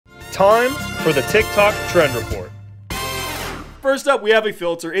time for the TikTok Trend Report. First up, we have a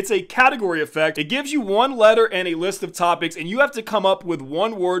filter. It's a category effect. It gives you one letter and a list of topics, and you have to come up with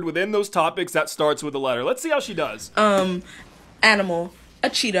one word within those topics that starts with a letter. Let's see how she does. Animal,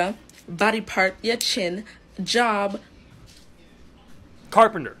 a cheetah, body part, your chin, job,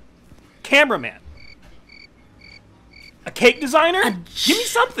 Carpenter, cameraman, a cake designer. Give me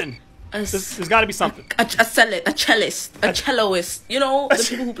something. There's got to be something. A cellist, a celloist. You know, the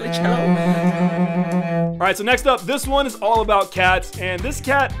people who play cello. All right, so next up, this one is all about cats, and this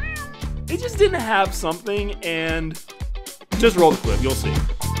cat, it just didn't have something, and just roll the clip, you'll see.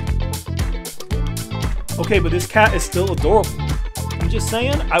 Okay, but this cat is still adorable. I'm just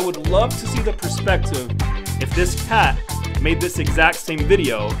saying, I would love to see the perspective if this cat made this exact same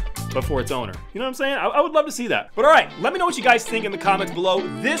video but for its owner. You know what I'm saying? I would love to see that. But all right, let me know what you guys think in the comments below.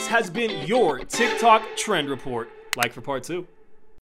 This has been your TikTok Trend Report. Like for part 2.